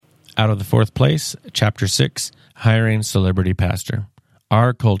Out of the Fourth Place, Chapter 6, Hiring Celebrity Pastor.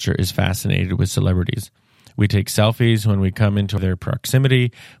 Our culture is fascinated with celebrities. We take selfies when we come into their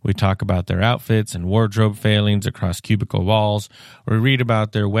proximity. We talk about their outfits and wardrobe failings across cubicle walls. We read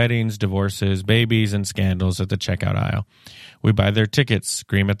about their weddings, divorces, babies, and scandals at the checkout aisle. We buy their tickets,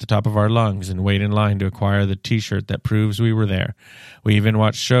 scream at the top of our lungs, and wait in line to acquire the t-shirt that proves we were there. We even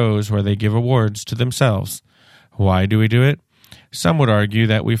watch shows where they give awards to themselves. Why do we do it? Some would argue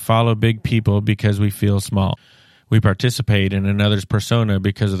that we follow big people because we feel small. We participate in another's persona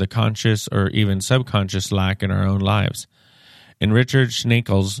because of the conscious or even subconscious lack in our own lives. In Richard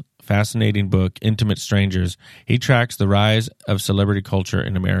Schnekel's fascinating book, Intimate Strangers, he tracks the rise of celebrity culture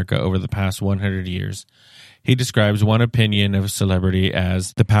in America over the past 100 years. He describes one opinion of celebrity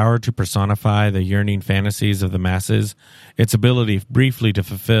as the power to personify the yearning fantasies of the masses, its ability briefly to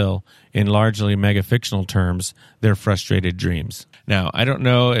fulfill, in largely mega-fictional terms, their frustrated dreams. Now, I don't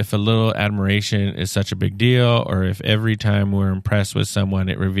know if a little admiration is such a big deal or if every time we're impressed with someone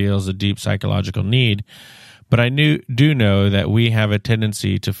it reveals a deep psychological need, but I do know that we have a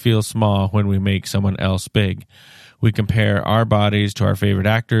tendency to feel small when we make someone else big. We compare our bodies to our favorite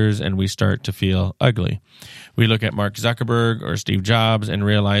actors, and we start to feel ugly. We look at Mark Zuckerberg or Steve Jobs and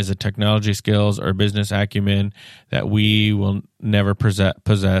realize the technology skills or business acumen that we will never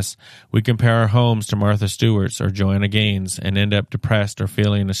possess. We compare our homes to Martha Stewart's or Joanna Gaines and end up depressed or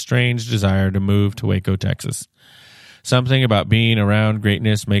feeling a strange desire to move to Waco, Texas. Something about being around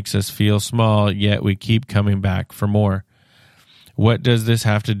greatness makes us feel small, yet we keep coming back for more. What does this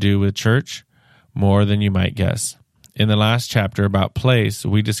have to do with church? More than you might guess. In the last chapter about place,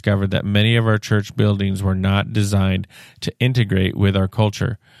 we discovered that many of our church buildings were not designed to integrate with our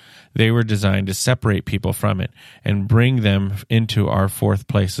culture. They were designed to separate people from it and bring them into our fourth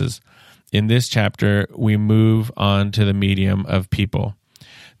places. In this chapter, we move on to the medium of people.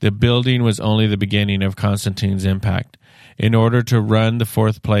 The building was only the beginning of Constantine's impact. In order to run the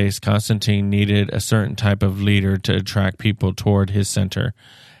fourth place, Constantine needed a certain type of leader to attract people toward his center.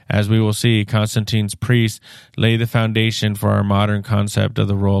 As we will see, Constantine's priests lay the foundation for our modern concept of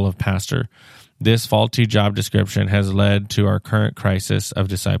the role of pastor. This faulty job description has led to our current crisis of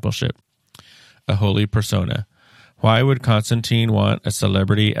discipleship. A holy persona. Why would Constantine want a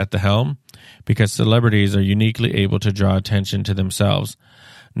celebrity at the helm? Because celebrities are uniquely able to draw attention to themselves.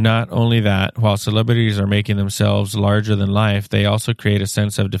 Not only that, while celebrities are making themselves larger than life, they also create a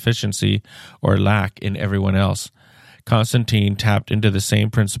sense of deficiency or lack in everyone else. Constantine tapped into the same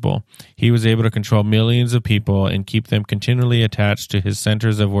principle. He was able to control millions of people and keep them continually attached to his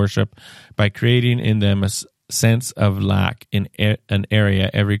centers of worship by creating in them a sense of lack in an area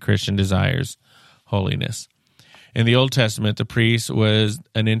every Christian desires, holiness. In the Old Testament, the priest was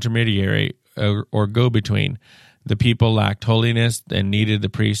an intermediary or go-between. The people lacked holiness and needed the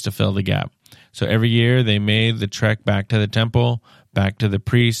priest to fill the gap. So every year they made the trek back to the temple, back to the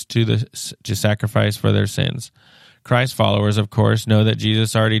priest to sacrifice for their sins. Christ followers, of course, know that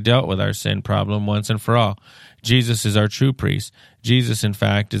Jesus already dealt with our sin problem once and for all. Jesus is our true priest. Jesus, in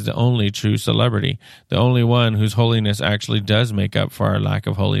fact, is the only true celebrity, the only one whose holiness actually does make up for our lack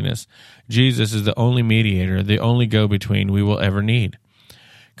of holiness. Jesus is the only mediator, the only go-between we will ever need.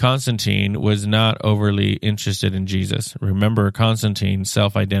 Constantine was not overly interested in Jesus. Remember, Constantine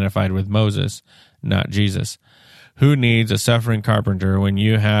self-identified with Moses, not Jesus. Who needs a suffering carpenter when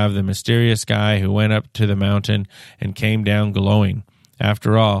you have the mysterious guy who went up to the mountain and came down glowing?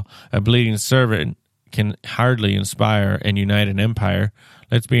 After all, a bleeding servant can hardly inspire and unite an empire.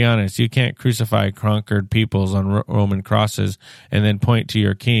 Let's be honest, you can't crucify conquered peoples on Roman crosses and then point to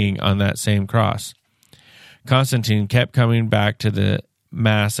your king on that same cross. Constantine kept coming back to the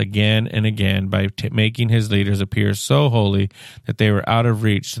Mass again and again by making his leaders appear so holy that they were out of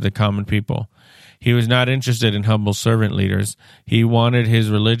reach to the common people. He was not interested in humble servant leaders. He wanted his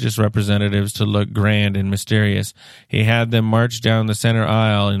religious representatives to look grand and mysterious. He had them march down the center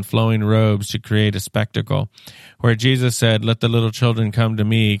aisle in flowing robes to create a spectacle. Where Jesus said, "Let the little children come to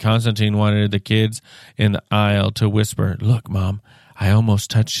me," Constantine wanted the kids in the aisle to whisper, "Look, Mom, I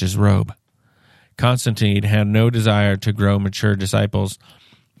almost touched his robe." Constantine had no desire to grow mature disciples.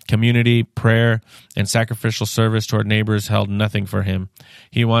 Community, prayer, and sacrificial service toward neighbors held nothing for him.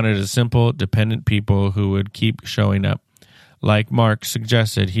 He wanted a simple, dependent people who would keep showing up. Like Mark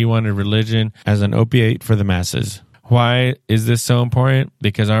suggested, he wanted religion as an opiate for the masses. Why is this so important?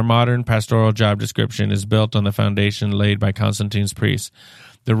 Because our modern pastoral job description is built on the foundation laid by Constantine's priests.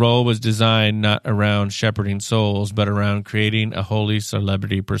 The role was designed not around shepherding souls, but around creating a holy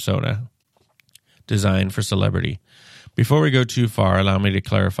celebrity persona. Designed for celebrity. Before we go too far, allow me to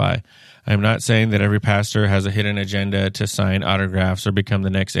clarify. I'm not saying that every pastor has a hidden agenda to sign autographs or become the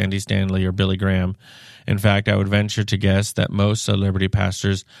next Andy Stanley or Billy Graham. In fact, I would venture to guess that most celebrity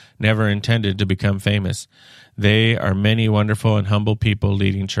pastors never intended to become famous. They are many wonderful and humble people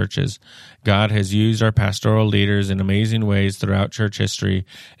leading churches. God has used our pastoral leaders in amazing ways throughout church history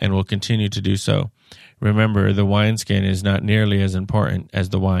and will continue to do so. Remember, the wineskin is not nearly as important as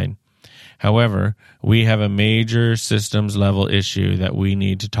the wine. However, we have a major systems level issue that we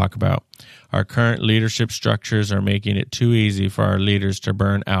need to talk about. Our current leadership structures are making it too easy for our leaders to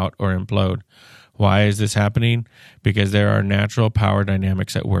burn out or implode. Why is this happening? Because there are natural power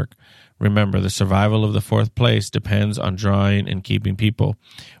dynamics at work. Remember, the survival of the fourth place depends on drawing and keeping people.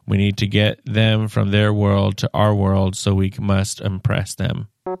 We need to get them from their world to our world, so we must impress them.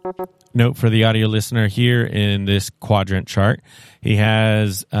 Note for the audio listener here in this quadrant chart, he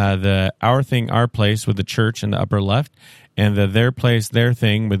has the our thing, our place with the church in the upper left, and the their place, their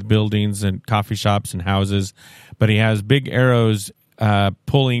thing with buildings and coffee shops and houses. But he has big arrows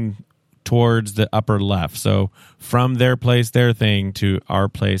pulling towards the upper left. So from their place, their thing, to our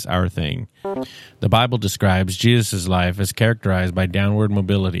place, our thing. The Bible describes Jesus' life as characterized by downward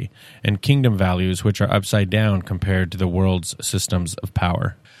mobility and kingdom values which are upside down compared to the world's systems of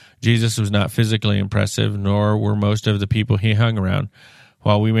power. Jesus was not physically impressive, nor were most of the people he hung around.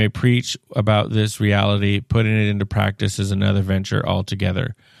 While we may preach about this reality, putting it into practice is another venture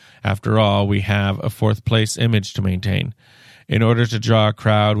altogether. After all, we have a fourth place image to maintain. In order to draw a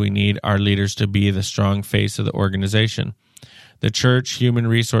crowd, we need our leaders to be the strong face of the organization. The church human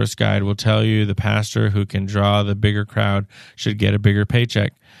resource guide will tell you the pastor who can draw the bigger crowd should get a bigger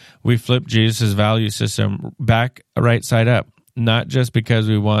paycheck. We flip Jesus' value system back right side up, not just because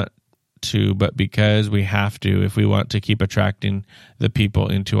we want to, but because we have to if we want to keep attracting the people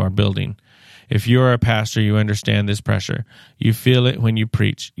into our building. If you are a pastor, you understand this pressure. You feel it when you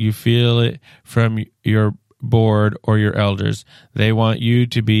preach. You feel it from your board or your elders. They want you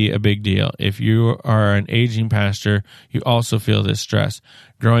to be a big deal. If you are an aging pastor, you also feel this stress.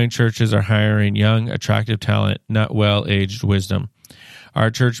 Growing churches are hiring young, attractive talent, not well-aged wisdom. Our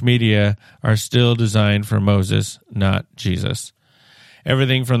church media are still designed for Moses, not Jesus.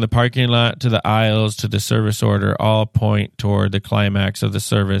 Everything from the parking lot to the aisles to the service order all point toward the climax of the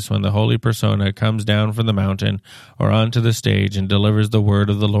service when the holy persona comes down from the mountain or onto the stage and delivers the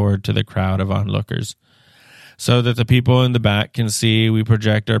word of the Lord to the crowd of onlookers. So that the people in the back can see, we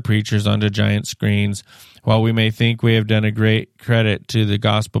project our preachers onto giant screens. While we may think we have done a great credit to the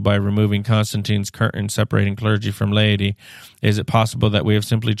gospel by removing Constantine's curtain separating clergy from laity, is it possible that we have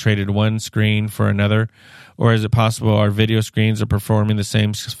simply traded one screen for another? Or is it possible our video screens are performing the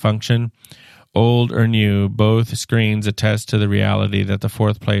same function? Old or new, both screens attest to the reality that the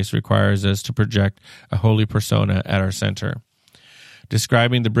fourth place requires us to project a holy persona at our center.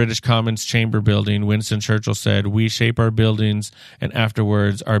 Describing the British Commons chamber building, Winston Churchill said, "We shape our buildings, and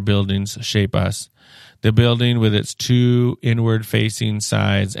afterwards our buildings shape us." The building with its two inward-facing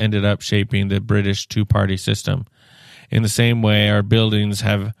sides ended up shaping the British two-party system. In the same way, our buildings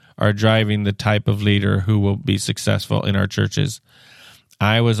are driving the type of leader who will be successful in our churches.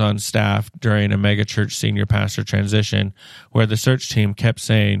 I was on staff during a megachurch senior pastor transition where the search team kept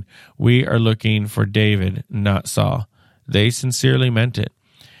saying, "We are looking for David, not Saul." They sincerely meant it.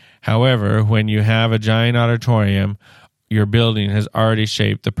 However, when you have a giant auditorium, your building has already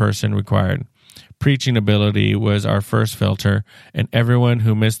shaped the person required. Preaching ability was our first filter, and everyone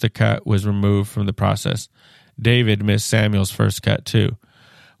who missed the cut was removed from the process. David missed Samuel's first cut too.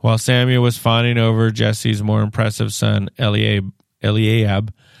 While Samuel was fawning over Jesse's more impressive son,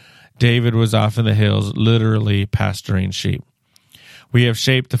 Eliab, David was off in the hills, literally pasturing sheep. We have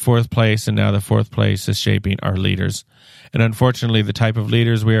shaped the fourth place, and now the fourth place is shaping our leaders. And unfortunately, the type of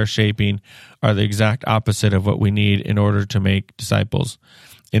leaders we are shaping are the exact opposite of what we need in order to make disciples.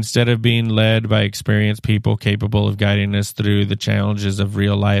 Instead of being led by experienced people capable of guiding us through the challenges of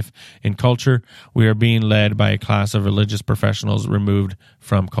real life and culture, we are being led by a class of religious professionals removed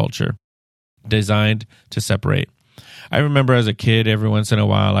from culture, designed to separate. I remember as a kid, every once in a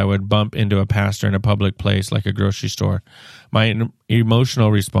while, I would bump into a pastor in a public place like a grocery store. My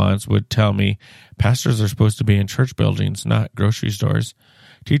emotional response would tell me, pastors are supposed to be in church buildings, not grocery stores.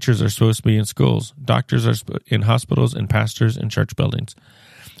 Teachers are supposed to be in schools. Doctors are in hospitals, and pastors in church buildings.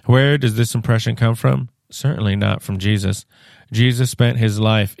 Where does this impression come from? Certainly not from Jesus. Jesus spent his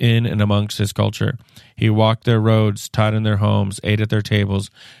life in and amongst his culture. He walked their roads, taught in their homes, ate at their tables,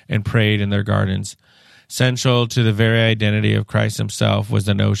 and prayed in their gardens. Central to the very identity of Christ himself was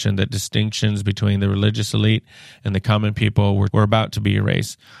the notion that distinctions between the religious elite and the common people were about to be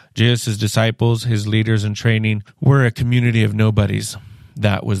erased. Jesus' disciples, his leaders in training, were a community of nobodies.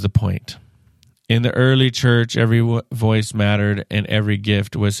 That was the point. In the early church, every voice mattered and every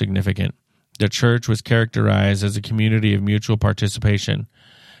gift was significant. The church was characterized as a community of mutual participation.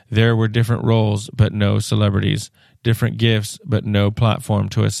 There were different roles, but no celebrities. Different gifts, but no platform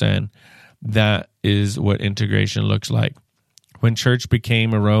to ascend. That is what integration looks like. When church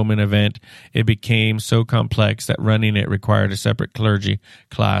became a Roman event, it became so complex that running it required a separate clergy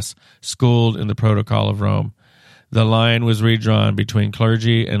class, schooled in the protocol of Rome. The line was redrawn between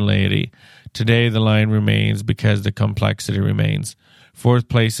clergy and laity. Today, the line remains because the complexity remains. Fourth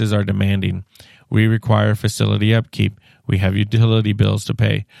places are demanding. We require facility upkeep. We have utility bills to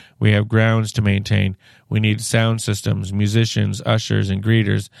pay. We have grounds to maintain. We need sound systems, musicians, ushers, and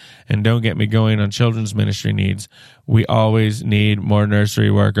greeters. And don't get me going on children's ministry needs. We always need more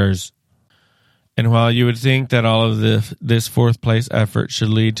nursery workers. And while you would think that all of this fourth place effort should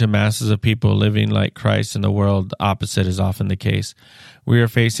lead to masses of people living like Christ in the world, the opposite is often the case. We are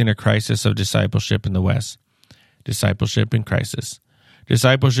facing a crisis of discipleship in the West. Discipleship in crisis.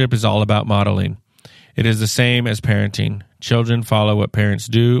 Discipleship is all about modeling. It is the same as parenting. Children follow what parents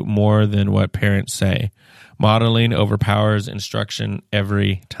do more than what parents say. Modeling overpowers instruction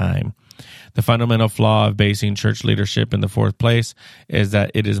every time. The fundamental flaw of basing church leadership in the fourth place is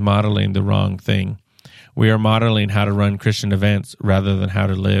that it is modeling the wrong thing. We are modeling how to run Christian events rather than how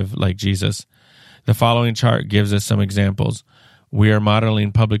to live like Jesus. The following chart gives us some examples. We are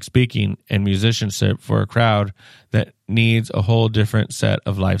modeling public speaking and musicianship for a crowd that needs a whole different set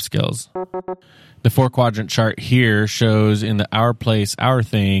of life skills. The 4-quadrant chart here shows in the Our Place, Our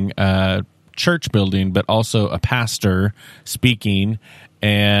Thing church building, but also a pastor speaking,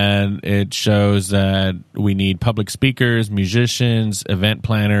 and it shows that we need public speakers, musicians, event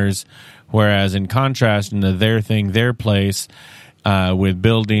planners, whereas in contrast in the Their Thing, Their Place, with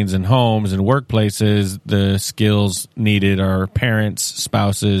buildings and homes and workplaces, the skills needed are parents,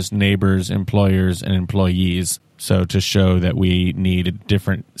 spouses, neighbors, employers, and employees. So to show that we need a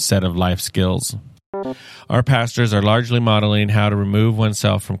different set of life skills. Our pastors are largely modeling how to remove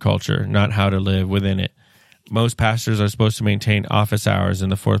oneself from culture, not how to live within it. Most pastors are supposed to maintain office hours in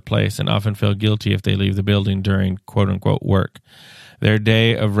the fourth place and often feel guilty if they leave the building during quote-unquote work. Their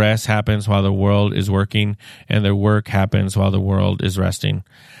day of rest happens while the world is working, and their work happens while the world is resting.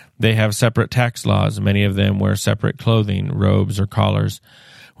 They have separate tax laws. Many of them wear separate clothing, robes, or collars.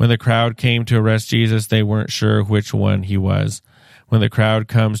 When the crowd came to arrest Jesus, they weren't sure which one he was. When the crowd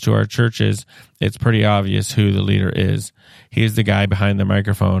comes to our churches, it's pretty obvious who the leader is. He is the guy behind the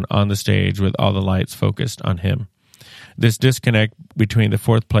microphone on the stage with all the lights focused on him. This disconnect between the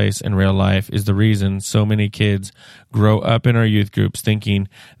fourth place and real life is the reason so many kids grow up in our youth groups thinking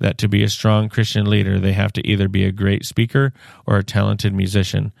that to be a strong Christian leader, they have to either be a great speaker or a talented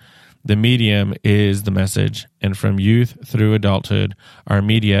musician. The medium is the message, and from youth through adulthood, our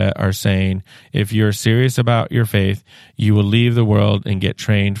media are saying, if you're serious about your faith, you will leave the world and get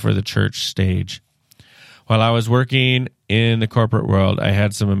trained for the church stage. While I was working in the corporate world, I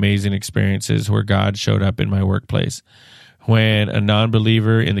had some amazing experiences where God showed up in my workplace. When a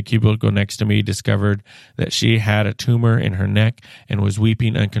non-believer in the cubicle next to me discovered that she had a tumor in her neck and was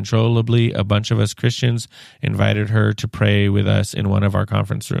weeping uncontrollably, a bunch of us Christians invited her to pray with us in one of our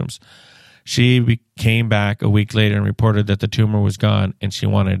conference rooms. She came back a week later and reported that the tumor was gone and she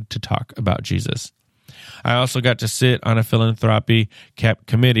wanted to talk about Jesus. I also got to sit on a philanthropy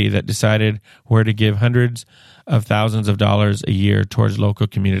committee that decided where to give hundreds of thousands of dollars a year towards local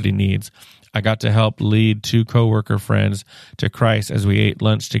community needs. I got to help lead 2 coworker friends to Christ as we ate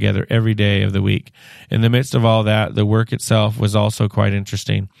lunch together every day of the week. In the midst of all that, the work itself was also quite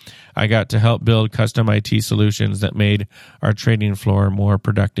interesting. I got to help build custom IT solutions that made our trading floor more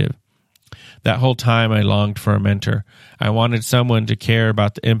productive. That whole time, I longed for a mentor. I wanted someone to care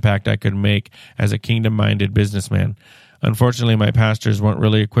about the impact I could make as a kingdom-minded businessman. Unfortunately, my pastors weren't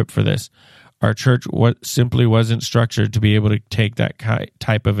really equipped for this. Our church simply wasn't structured to be able to take that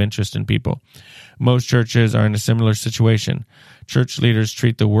type of interest in people. Most churches are in a similar situation. Church leaders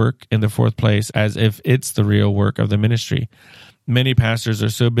treat the work in the fourth place as if it's the real work of the ministry. Many pastors are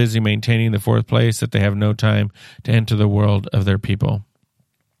so busy maintaining the fourth place that they have no time to enter the world of their people.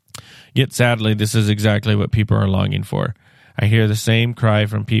 Yet sadly, this is exactly what people are longing for. I hear the same cry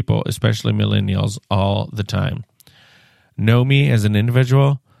from people, especially millennials, all the time. Know me as an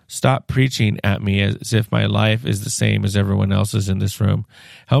individual? Stop preaching at me as if my life is the same as everyone else's in this room.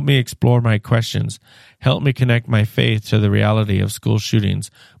 Help me explore my questions. Help me connect my faith to the reality of school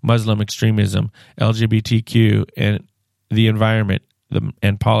shootings, Muslim extremism, LGBTQ, and the environment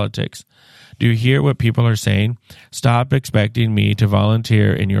and politics. Do you hear what people are saying? Stop expecting me to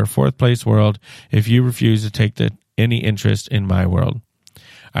volunteer in your fourth place world if you refuse to take any interest in my world.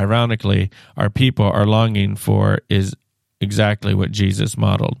 Ironically, our people are longing for is exactly what Jesus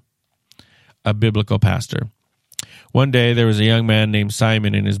modeled. A biblical pastor. One day there was a young man named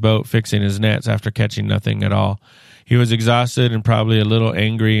Simon in his boat fixing his nets after catching nothing at all. He was exhausted and probably a little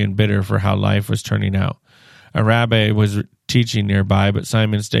angry and bitter for how life was turning out. A rabbi was teaching nearby, but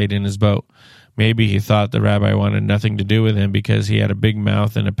Simon stayed in his boat. Maybe he thought the rabbi wanted nothing to do with him because he had a big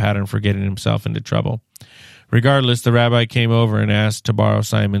mouth and a pattern for getting himself into trouble. Regardless, the rabbi came over and asked to borrow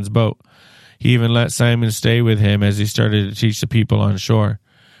Simon's boat. He even let Simon stay with him as he started to teach the people on shore.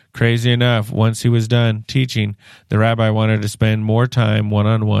 Crazy enough, once he was done teaching, the rabbi wanted to spend more time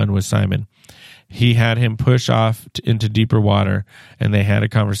one-on-one with Simon. He had him push off into deeper water, and they had a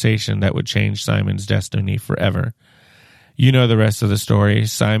conversation that would change Simon's destiny forever. You know the rest of the story.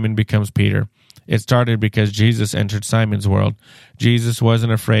 Simon becomes Peter. It started because Jesus entered Simon's world. Jesus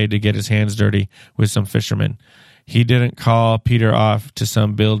wasn't afraid to get his hands dirty with some fishermen. He didn't call Peter off to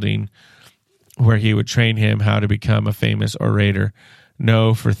some building where he would train him how to become a famous orator.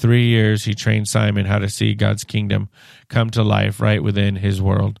 No, for 3 years he trained Simon how to see God's kingdom come to life right within his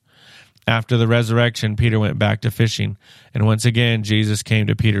world. After the resurrection, Peter went back to fishing, and once again Jesus came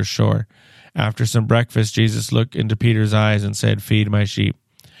to Peter's shore. After some breakfast, Jesus looked into Peter's eyes and said, "Feed my sheep."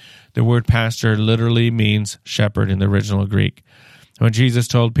 The word pastor literally means shepherd in the original Greek. When Jesus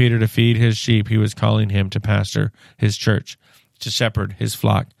told Peter to feed his sheep, he was calling him to pastor his church, to shepherd his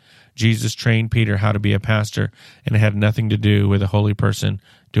flock. Jesus trained Peter how to be a pastor, and it had nothing to do with a holy person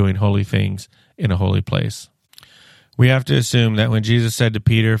doing holy things in a holy place. We have to assume that when Jesus said to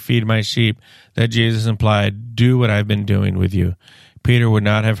Peter, "Feed my sheep," that Jesus implied, "Do what I've been doing with you." Peter would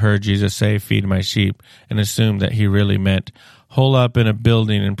not have heard Jesus say, "Feed my sheep," and assumed that he really meant, hole up in a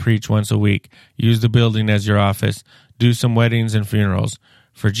building and preach once a week, use the building as your office, do some weddings and funerals.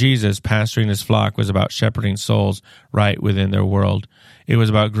 For Jesus, pastoring his flock was about shepherding souls right within their world. It was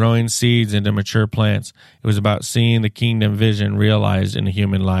about growing seeds into mature plants. It was about seeing the kingdom vision realized in a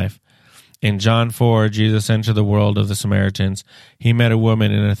human life. In John 4, Jesus entered the world of the Samaritans. He met a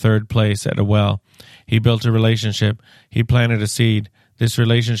woman in a third place at a well. He built a relationship. He planted a seed. This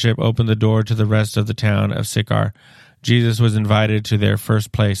relationship opened the door to the rest of the town of Sychar. Jesus was invited to their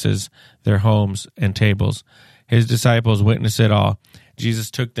first places, their homes and tables. His disciples witnessed it all. Jesus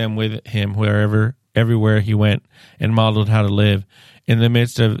took them with him everywhere he went, and modeled how to live. In the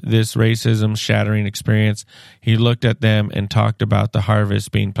midst of this racism-shattering experience, he looked at them and talked about the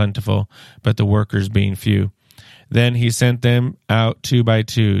harvest being plentiful, but the workers being few. Then he sent them out 2 by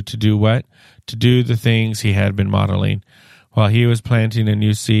 2 to do what? To do the things he had been modeling. While he was planting a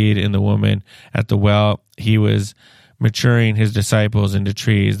new seed in the woman at the well, he was maturing his disciples into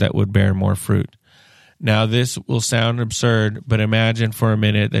trees that would bear more fruit. Now this will sound absurd, but imagine for a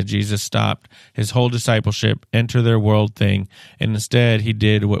minute that Jesus stopped his whole discipleship, enter their world thing, and instead he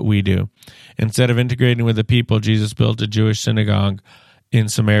did what we do. Instead of integrating with the people, Jesus built a Jewish synagogue in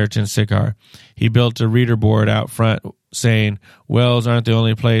Samaritan Sychar. He built a reader board out front saying, "Wells aren't the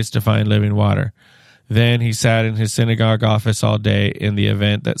only place to find living water." Then he sat in his synagogue office all day in the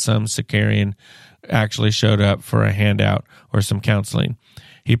event that some Sycharian actually showed up for a handout or some counseling.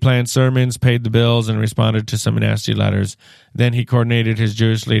 He planned sermons, paid the bills, and responded to some nasty letters. Then he coordinated his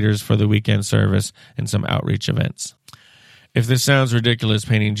Jewish leaders for the weekend service and some outreach events. If this sounds ridiculous,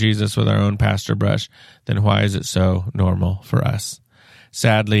 painting Jesus with our own pastor brush, then why is it so normal for us?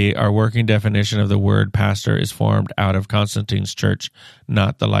 Sadly, our working definition of the word pastor is formed out of Constantine's church,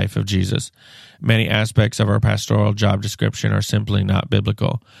 not the life of Jesus. Many aspects of our pastoral job description are simply not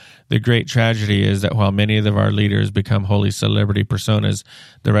biblical. The great tragedy is that while many of our leaders become holy celebrity personas,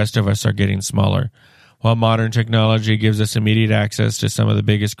 the rest of us are getting smaller. While modern technology gives us immediate access to some of the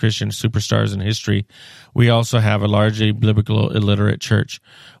biggest Christian superstars in history, we also have a largely biblical illiterate church.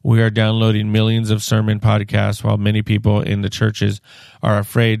 We are downloading millions of sermon podcasts while many people in the churches are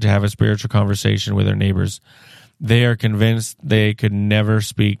afraid to have a spiritual conversation with their neighbors. They are convinced they could never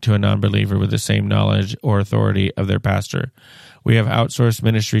speak to a non-believer with the same knowledge or authority of their pastor. We have outsourced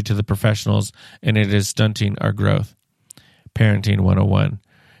ministry to the professionals, and it is stunting our growth. Parenting 101.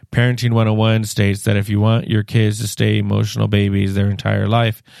 Parenting 101 states that if you want your kids to stay emotional babies their entire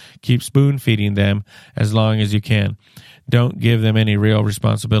life, keep spoon-feeding them as long as you can. Don't give them any real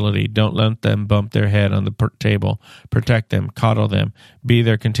responsibility. Don't let them bump their head on the table. Protect them, coddle them, be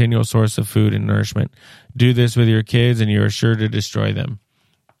their continual source of food and nourishment. Do this with your kids and you are sure to destroy them.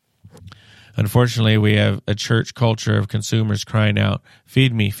 Unfortunately, we have a church culture of consumers crying out,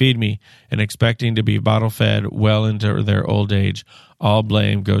 feed me, and expecting to be bottle-fed well into their old age. All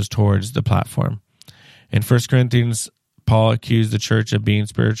blame goes towards the platform. In 1 Corinthians, Paul accused the church of being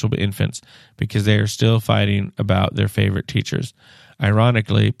spiritual infants because they are still fighting about their favorite teachers.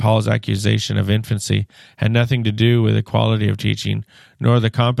 Ironically, Paul's accusation of infancy had nothing to do with the quality of teaching, nor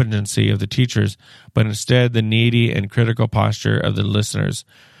the competency of the teachers, but instead the needy and critical posture of the listeners.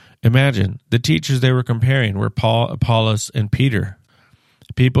 Imagine, the teachers they were comparing were Paul, Apollos, and Peter.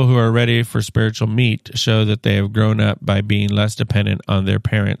 People who are ready for spiritual meat show that they have grown up by being less dependent on their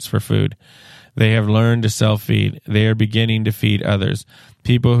parents for food. They have learned to self-feed. They are beginning to feed others.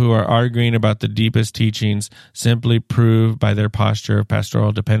 People who are arguing about the deepest teachings simply prove by their posture of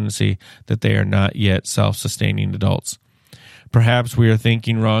pastoral dependency that they are not yet self-sustaining adults. Perhaps we are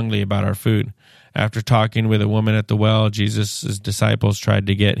thinking wrongly about our food. After talking with a woman at the well, Jesus' disciples tried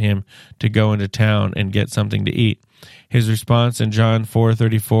to get him to go into town and get something to eat. His response in John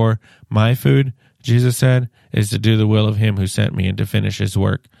 4:34, "My food," Jesus said, "is to do the will of him who sent me and to finish his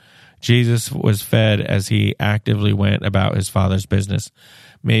work." Jesus was fed as he actively went about his Father's business.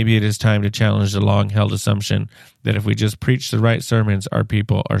 Maybe it is time to challenge the long-held assumption that if we just preach the right sermons, our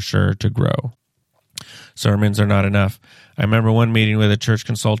people are sure to grow. Sermons are not enough. I remember one meeting with a church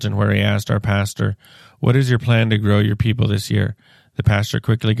consultant where he asked our pastor, "What is your plan to grow your people this year?" The pastor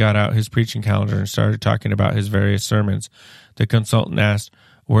quickly got out his preaching calendar and started talking about his various sermons. The consultant asked,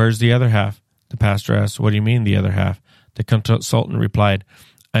 "Where's the other half?" The pastor asked, "What do you mean the other half?" The consultant replied,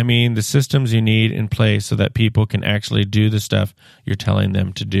 "I mean the systems you need in place so that people can actually do the stuff you're telling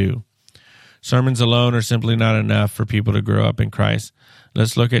them to do." Sermons alone are simply not enough for people to grow up in Christ.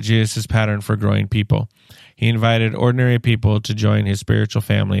 Let's look at Jesus' pattern for growing people. He invited ordinary people to join his spiritual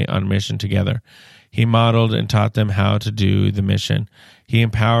family on mission together. He modeled and taught them how to do the mission. He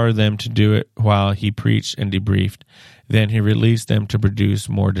empowered them to do it while he preached and debriefed. Then he released them to produce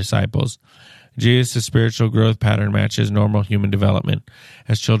more disciples. Jesus' spiritual growth pattern matches normal human development.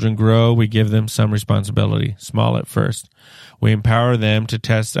 As children grow, we give them some responsibility, small at first. We empower them to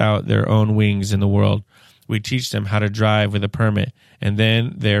test out their own wings in the world. We teach them how to drive with a permit, and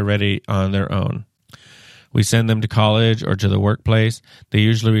then they're ready on their own. We send them to college or to the workplace. They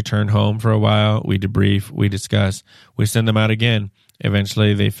usually return home for a while. We debrief, we discuss, we send them out again.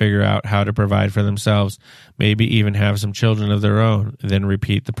 Eventually, they figure out how to provide for themselves, maybe even have some children of their own, then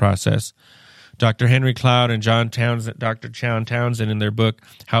repeat the process. Dr. Henry Cloud and Dr. John Townsend, in their book,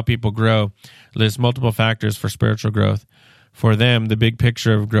 How People Grow, list multiple factors for spiritual growth. For them, the big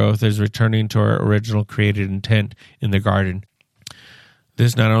picture of growth is returning to our original created intent in the garden.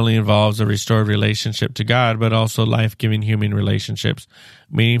 This not only involves a restored relationship to God, but also life-giving human relationships,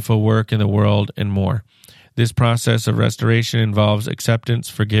 meaningful work in the world, and more. This process of restoration involves acceptance,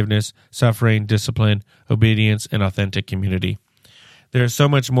 forgiveness, suffering, discipline, obedience, and authentic community. There is so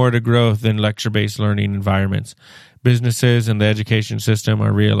much more to growth than lecture-based learning environments. Businesses and the education system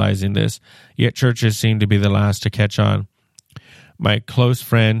are realizing this, yet churches seem to be the last to catch on. My close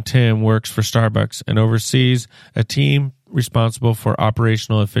friend Tim works for Starbucks and oversees a team responsible for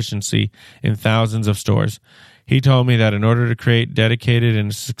operational efficiency in thousands of stores. He told me that in order to create dedicated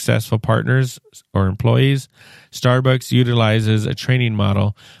and successful partners or employees, Starbucks utilizes a training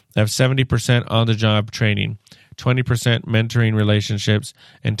model of 70% on-the-job training, 20% mentoring relationships,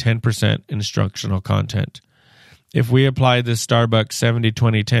 and 10% instructional content. If we applied this Starbucks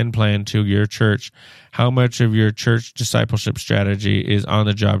 70-20-10 plan to your church, how much of your church discipleship strategy is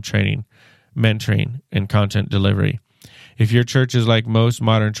on-the-job training, mentoring, and content delivery? If your church is like most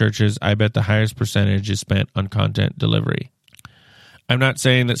modern churches, I bet the highest percentage is spent on content delivery. I'm not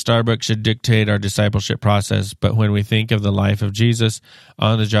saying that Starbucks should dictate our discipleship process, but when we think of the life of Jesus,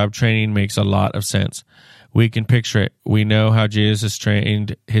 on-the-job training makes a lot of sense. We can picture it. We know how Jesus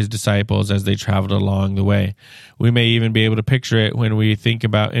trained his disciples as they traveled along the way. We may even be able to picture it when we think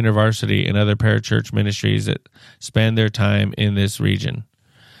about InterVarsity and other parachurch ministries that spend their time in this region.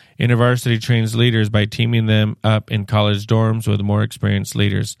 InterVarsity trains leaders by teaming them up in college dorms with more experienced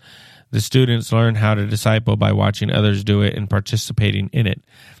leaders. The students learn how to disciple by watching others do it and participating in it,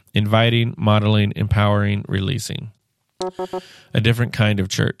 inviting, modeling, empowering, releasing. A Different Kind of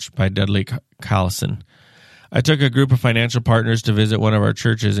Church by Dudley Collison. I took a group of financial partners to visit one of our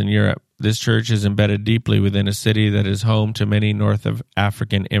churches in Europe. This church is embedded deeply within a city that is home to many North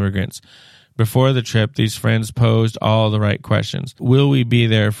African immigrants. Before the trip, these friends posed all the right questions. Will we be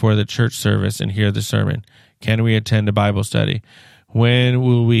there for the church service and hear the sermon? Can we attend a Bible study? When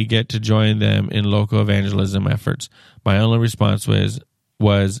will we get to join them in local evangelism efforts? My only response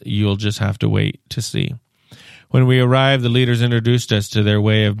was you'll just have to wait to see. When we arrived, the leaders introduced us to their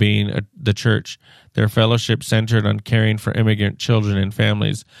way of being the church. Their fellowship centered on caring for immigrant children and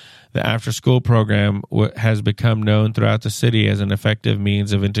families. The after-school program has become known throughout the city as an effective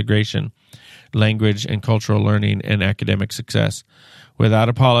means of integration, language and cultural learning, and academic success. Without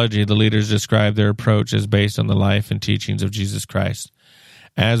apology, the leaders described their approach as based on the life and teachings of Jesus Christ.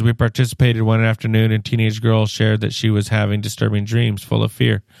 As we participated one afternoon, a teenage girl shared that she was having disturbing dreams full of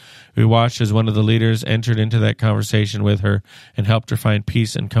fear. We watched as one of the leaders entered into that conversation with her and helped her find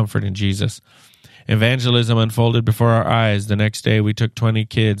peace and comfort in Jesus. Evangelism unfolded before our eyes. The next day, we took 20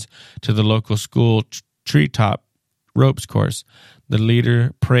 kids to the local school treetop ropes course. The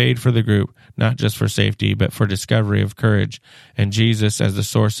leader prayed for the group, not just for safety, but for discovery of courage and Jesus as the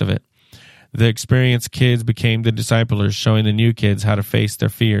source of it. The experienced kids became the disciplers, showing the new kids how to face their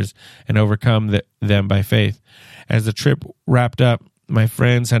fears and overcome them by faith. As the trip wrapped up, my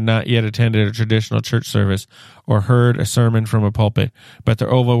friends had not yet attended a traditional church service or heard a sermon from a pulpit, but their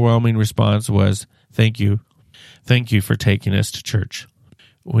overwhelming response was, "Thank you. Thank you for taking us to church.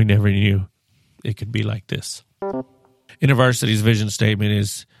 We never knew it could be like this." InterVarsity's vision statement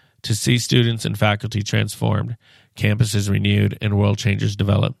is to see students and faculty transformed, campuses renewed, and world changers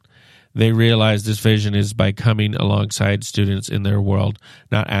developed. They realize this vision is by coming alongside students in their world,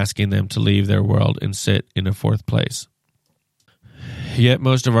 not asking them to leave their world and sit in a fourth place. Yet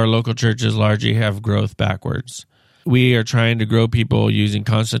most of our local churches largely have growth backwards. We are trying to grow people using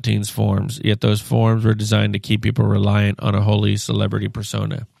Constantine's forms, yet those forms were designed to keep people reliant on a holy celebrity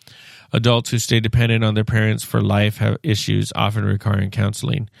persona. Adults who stay dependent on their parents for life have issues, often requiring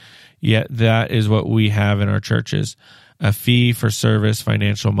counseling. Yet that is what we have in our churches. A fee-for-service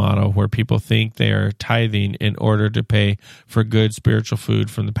financial model where people think they are tithing in order to pay for good spiritual food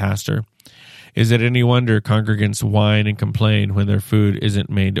from the pastor. Is it any wonder congregants whine and complain when their food isn't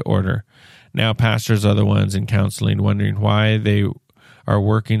made to order? Now pastors are the ones in counseling wondering why they are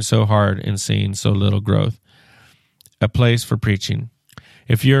working so hard and seeing so little growth. A place for preaching.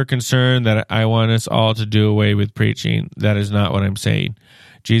 If you're concerned that I want us all to do away with preaching, that is not what I'm saying.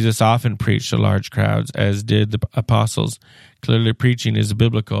 Jesus often preached to large crowds, as did the apostles. Clearly, preaching is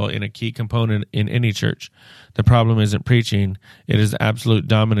biblical and a key component in any church. The problem isn't preaching, it is the absolute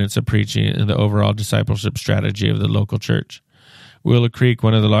dominance of preaching in the overall discipleship strategy of the local church. Willow Creek,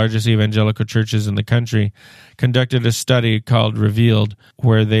 one of the largest evangelical churches in the country, conducted a study called Revealed,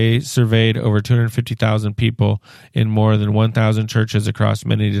 where they surveyed over 250,000 people in more than 1,000 churches across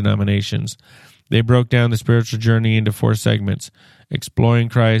many denominations. They broke down the spiritual journey into 4 segments: exploring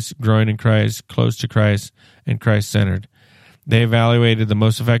Christ, growing in Christ, close to Christ, and Christ-centered. They evaluated the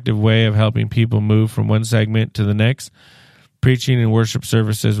most effective way of helping people move from one segment to the next. Preaching and worship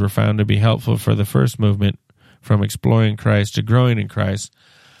services were found to be helpful for the first movement, from exploring Christ to growing in Christ.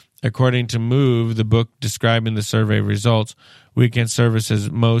 According to Move, the book describing the survey results, weekend services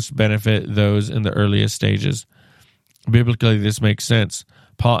most benefit those in the earliest stages. Biblically, this makes sense.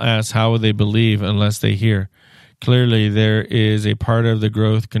 Paul asks, how will they believe unless they hear? Clearly, there is a part of the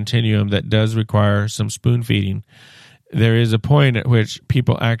growth continuum that does require some spoon feeding. There is a point at which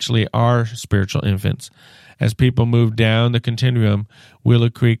people actually are spiritual infants. As people move down the continuum, Willow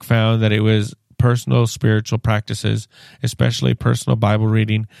Creek found that it was personal spiritual practices, especially personal Bible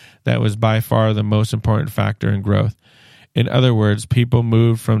reading, that was by far the most important factor in growth. In other words, people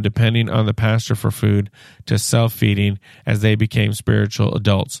moved from depending on the pastor for food to self-feeding as they became spiritual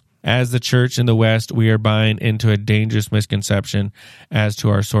adults. As the church in the West, we are buying into a dangerous misconception as to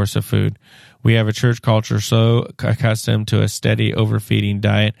our source of food. We have a church culture so accustomed to a steady overfeeding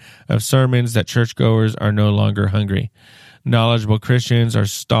diet of sermons that churchgoers are no longer hungry. Knowledgeable Christians are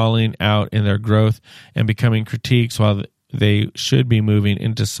stalling out in their growth and becoming critiques while they should be moving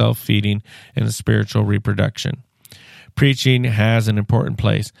into self-feeding and spiritual reproduction. Preaching has an important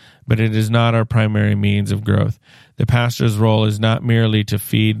place, but it is not our primary means of growth. The pastor's role is not merely to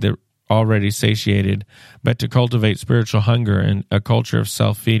feed the already satiated, but to cultivate spiritual hunger and a culture of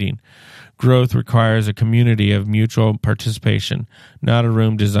self-feeding. Growth requires a community of mutual participation, not a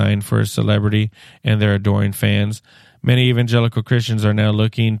room designed for a celebrity and their adoring fans. Many evangelical Christians are now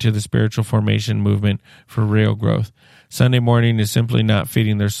looking to the spiritual formation movement for real growth. Sunday morning is simply not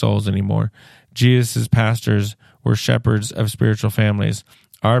feeding their souls anymore. Jesus' pastors were shepherds of spiritual families.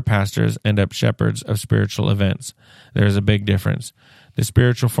 Our pastors end up shepherds of spiritual events. There is a big difference. The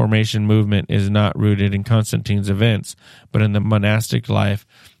spiritual formation movement is not rooted in Constantine's events, but in the monastic life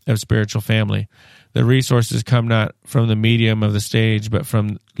of spiritual family. The resources come not from the medium of the stage, but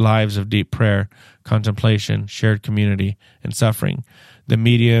from lives of deep prayer, contemplation, shared community, and suffering. The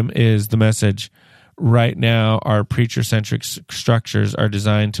medium is the message. Right now, our preacher-centric structures are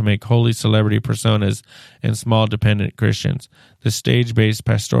designed to make holy celebrity personas and small dependent Christians. The stage-based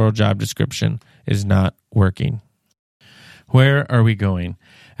pastoral job description is not working. Where are we going?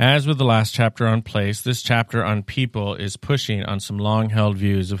 As with the last chapter on place, this chapter on people is pushing on some long-held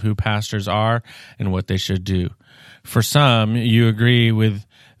views of who pastors are and what they should do. For some, you agree with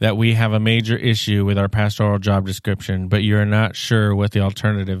that we have a major issue with our pastoral job description, but you are not sure what the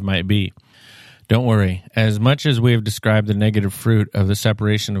alternative might be. Don't worry. As much as we have described the negative fruit of the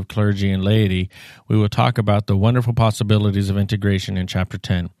separation of clergy and laity, we will talk about the wonderful possibilities of integration in Chapter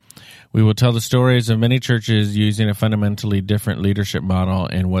 10. We will tell the stories of many churches using a fundamentally different leadership model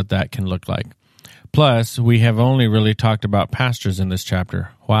and what that can look like. Plus, we have only really talked about pastors in this chapter.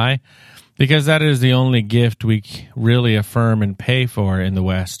 Why? Because that is the only gift we really affirm and pay for in the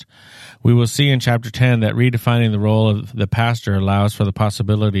West. We will see in Chapter 10 that redefining the role of the pastor allows for the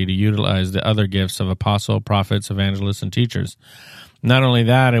possibility to utilize the other gifts of apostle, prophets, evangelists, and teachers. Not only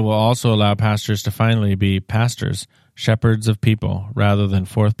that, it will also allow pastors to finally be pastors, shepherds of people, rather than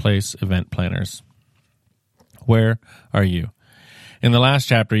fourth-place event planners. Where are you? In the last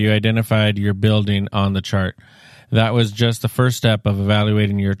chapter, you identified your building on the chart. That was just the first step of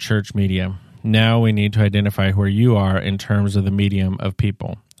evaluating your church medium. Now we need to identify where you are in terms of the medium of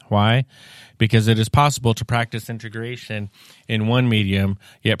people. Why? Because it is possible to practice integration in one medium,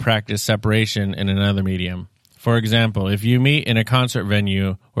 yet practice separation in another medium. For example, if you meet in a concert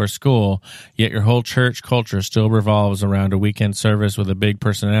venue or school, yet your whole church culture still revolves around a weekend service with a big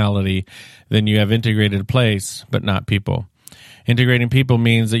personality, then you have integrated place, but not people. Integrating people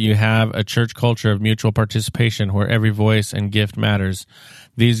means that you have a church culture of mutual participation where every voice and gift matters.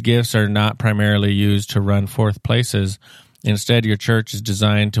 These gifts are not primarily used to run fourth places. Instead, your church is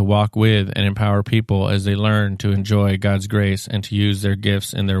designed to walk with and empower people as they learn to enjoy God's grace and to use their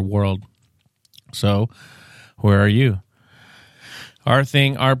gifts in their world. So, where are you? Our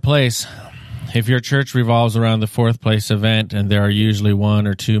thing, our place. If your church revolves around the fourth place event and there are usually one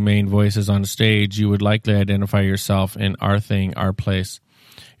or two main voices on stage, you would likely identify yourself in our thing, our place.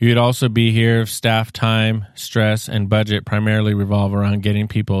 You would also be here if staff time, stress, and budget primarily revolve around getting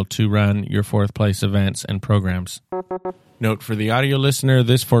people to run your fourth place events and programs. Note for the audio listener,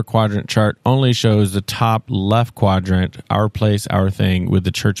 this 4-quadrant chart only shows the top left quadrant, our place, our thing, with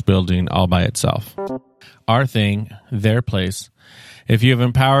the church building all by itself. Our thing, their place. If you have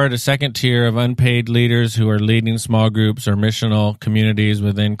empowered a second tier of unpaid leaders who are leading small groups or missional communities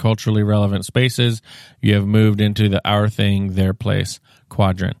within culturally relevant spaces, you have moved into the our thing, their place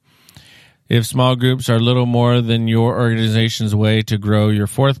quadrant. If small groups are little more than your organization's way to grow your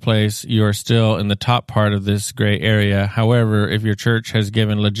fourth place, you are still in the top part of this gray area. However, if your church has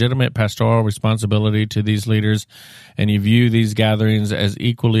given legitimate pastoral responsibility to these leaders and you view these gatherings as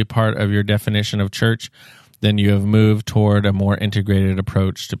equally part of your definition of church, then you have moved toward a more integrated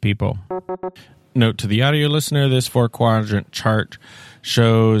approach to people. Note to the audio listener, this 4-quadrant chart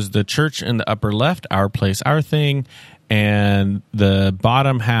shows the church in the upper left, our place, our thing, and the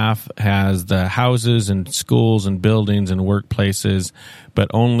bottom half has the houses and schools and buildings and workplaces, but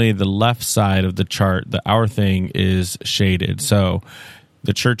only the left side of the chart, the our thing, is shaded. So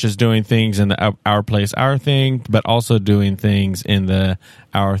the church is doing things in the our place, our thing, but also doing things in the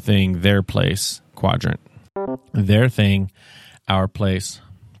our thing, their place quadrant. Their thing, our place.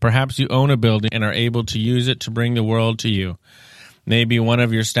 Perhaps you own a building and are able to use it to bring the world to you. Maybe one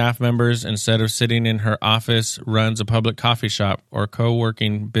of your staff members, instead of sitting in her office, runs a public coffee shop or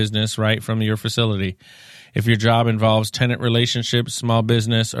co-working business right from your facility. If your job involves tenant relationships, small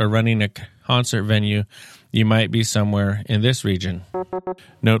business, or running a concert venue, you might be somewhere in this region.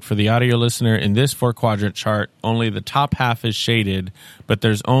 Note for the audio listener, in this 4-quadrant chart, only the top half is shaded, but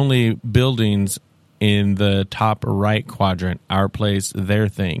there's only buildings in the top right quadrant, our place, their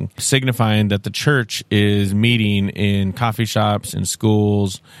thing, signifying that the church is meeting in coffee shops, in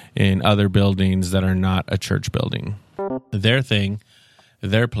schools, in other buildings that are not a church building. Their thing,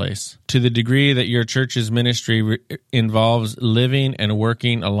 their place. To the degree that your church's ministry involves living and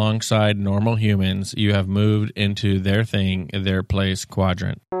working alongside normal humans, you have moved into their thing, their place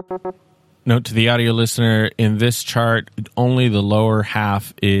quadrant. Note to the audio listener, in this chart, only the lower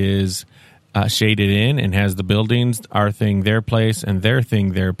half is shaded in and has the buildings, our thing, their place, and their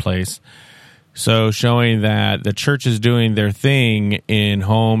thing, their place. So showing that the church is doing their thing in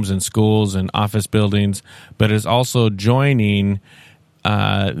homes and schools and office buildings, but is also joining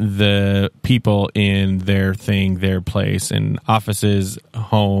the people in their thing, their place, in offices,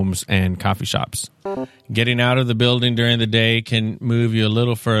 homes, and coffee shops. Getting out of the building during the day can move you a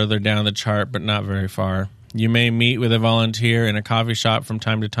little further down the chart, but not very far. You may meet with a volunteer in a coffee shop from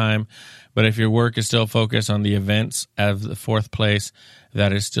time to time, but if your work is still focused on the events of the fourth place,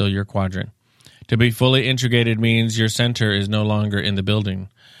 that is still your quadrant. To be fully integrated means your center is no longer in the building.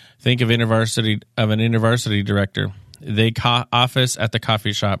 Think of an university director. They office at the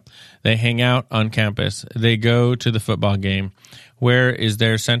coffee shop. They hang out on campus. They go to the football game. Where is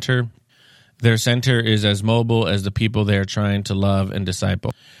their center? Their center is as mobile as the people they are trying to love and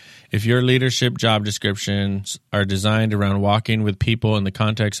disciple. If your leadership job descriptions are designed around walking with people in the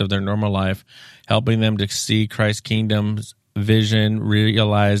context of their normal life, helping them to see Christ's kingdom's vision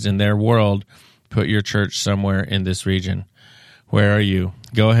realized in their world, put your church somewhere in this region. Where are you?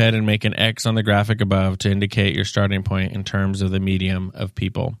 Go ahead and make an X on the graphic above to indicate your starting point in terms of the medium of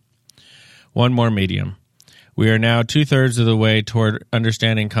people. One more medium. We are now 2/3 of the way toward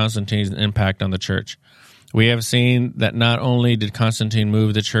understanding Constantine's impact on the church. We have seen that not only did Constantine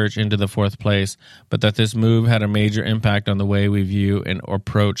move the church into the fourth place, but that this move had a major impact on the way we view and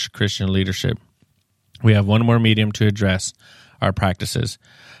approach Christian leadership. We have one more medium to address, our practices.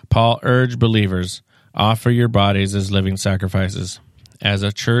 Paul urged believers, offer your bodies as living sacrifices. As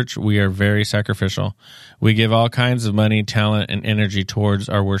a church, we are very sacrificial. We give all kinds of money, talent, and energy towards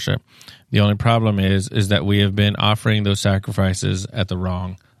our worship. The only problem is that we have been offering those sacrifices at the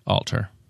wrong altar.